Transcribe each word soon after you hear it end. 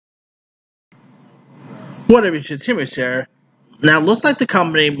Whatever you should share. Now, it looks like the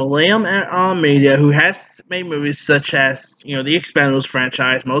company Millennium Media, who has made movies such as the Expendables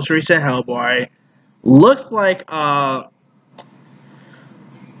franchise, most recent Hellboy, looks like the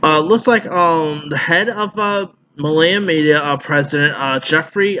head of Millennium Media president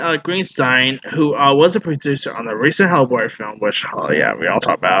Jeffrey Greenstein, who was a producer on the recent Hellboy film, which yeah, we all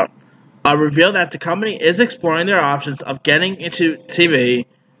talk about, revealed that the company is exploring their options of getting into TV.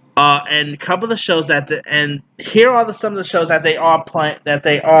 And a couple of the shows and here are some of the shows that they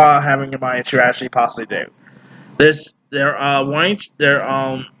are having in mind to actually possibly do. They're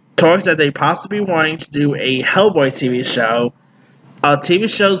talks that they possibly wanting to do a Hellboy TV show, TV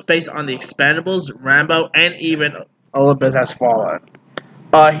shows based on the Expendables, Rambo, and even Olympus Has Fallen.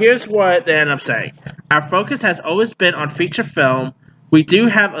 Here's what they end up saying. Our focus has always been on feature film. We do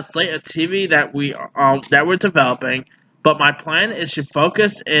have a slate of TV that we're developing, but my plan is to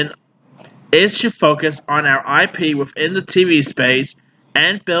focus on our IP within the TV space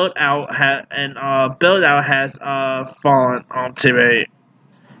and build out has fallen on TV.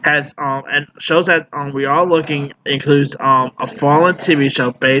 Has and shows that we are looking includes a Fallen TV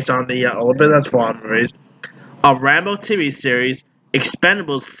show based on the Olympus Has Fallen movies, a Rambo TV series,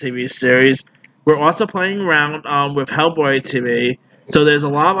 Expendables TV series. We're also playing around with Hellboy TV, so there's a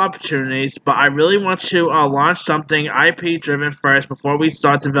lot of opportunities. But I really want to launch something IP driven first before we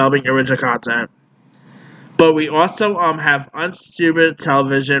start developing original content. But we also have Unstupid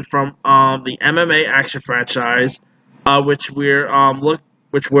Television from the MMA action franchise, which we're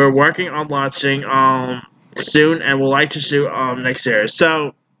working on launching soon, and we'll like to shoot next year.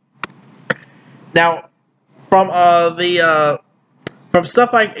 So now, from from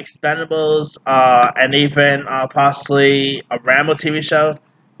stuff like Expendables and even possibly a Rambo TV show,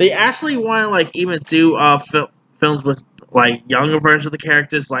 they actually want to even do films with younger versions of the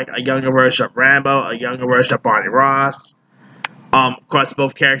characters, like a younger version of Rambo, a younger version of Barney Ross. Of course,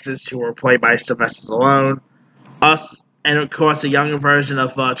 both characters who were played by Sylvester Stallone. Us, and of course, a younger version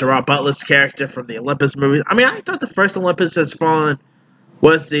of Gerard Butler's character from the Olympus movies. I mean, I thought the first Olympus Has Fallen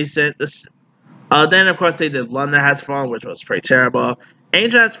was decent. Then, of course, they did London Has Fallen, which was pretty terrible.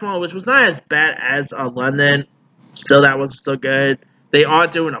 Angel Has Fallen, which was not as bad as London. Still, that was still good. They are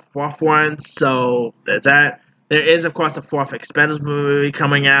doing a fourth one, so there's that. There is, of course, a fourth Expendables movie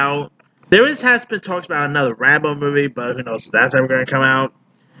coming out. Has been talks about another Rambo movie, but who knows if that's ever going to come out.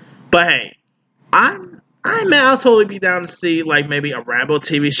 But hey, I'll totally be down to see maybe a Rambo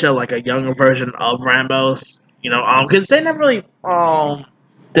TV show, like a younger version of Rambo's. Because they never really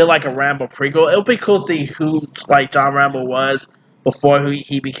did a Rambo prequel. It would be cool to see who John Rambo was before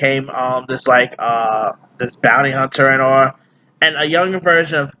he became this bounty hunter and all, and a younger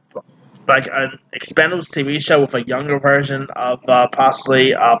version of an Expendables TV show with a younger version of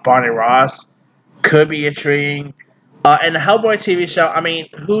possibly Barney Ross could be intriguing. And the Hellboy TV show, I mean,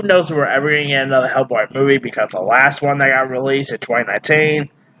 who knows if we're ever going to get another Hellboy movie, because the last one that got released in 2019,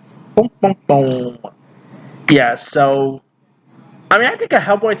 boom, boom, boom. Yeah, so I mean, I think a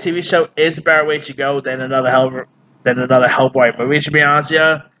Hellboy TV show is a better way to go than another Hellboy movie. To be honest,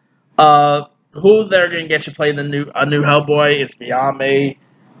 yeah. Who they're gonna get to play a new Hellboy is beyond me.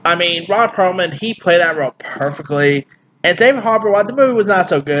 I mean, Ron Perlman, he played that role perfectly, and David Harbour. While the movie was not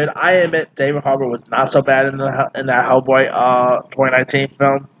so good, I admit David Harbour was not so bad in that Hellboy 2019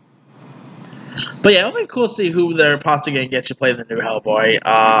 film. But yeah, it'll be cool to see who they're possibly gonna get to play the new Hellboy.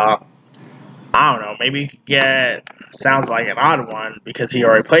 I don't know, maybe you could get, sounds like an odd one, because he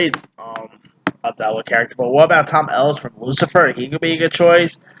already played a Othello character, but what about Tom Ellis from Lucifer? He could be a good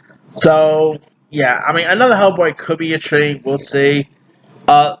choice. So, yeah, I mean, another Hellboy could be intriguing, we'll see.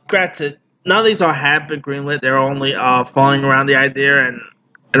 Granted, none of these all have been greenlit, they're only falling around the idea, and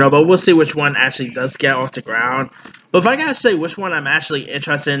but we'll see which one actually does get off the ground. But if I gotta say which one I'm actually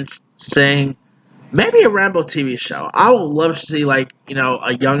interested in seeing, maybe a Rambo TV show. I would love to see, a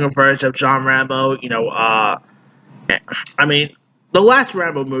younger version of John Rambo. I mean, the last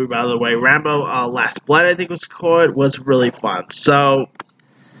Rambo movie, by the way, Rambo Last Blood, I think it was called, was really fun. So,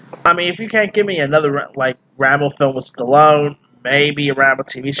 I mean, if you can't give me another, Rambo film with Stallone, maybe a Rambo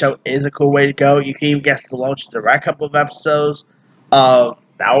TV show is a cool way to go. You can even get Stallone to direct a couple of episodes. That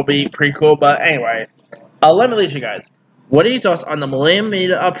would be pretty cool. But anyway, let me leave you guys. What are your thoughts on the Millennium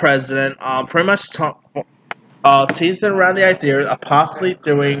Media president pretty much teasing around the idea of possibly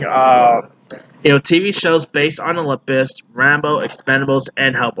doing TV shows based on Olympus, Rambo, Expendables,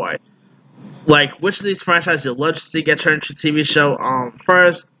 and Hellboy? Which of these franchises you'd love to see get turned into a TV show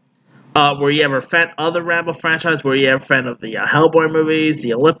first? Were you ever a fan of the Rambo franchise? Were you ever a fan of the Hellboy movies,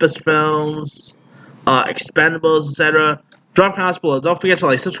 the Olympus films, Expendables, etc.? Drop comments below. Don't forget to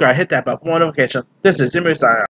like, subscribe, hit that bell for more notifications. This is Zimmer signing out.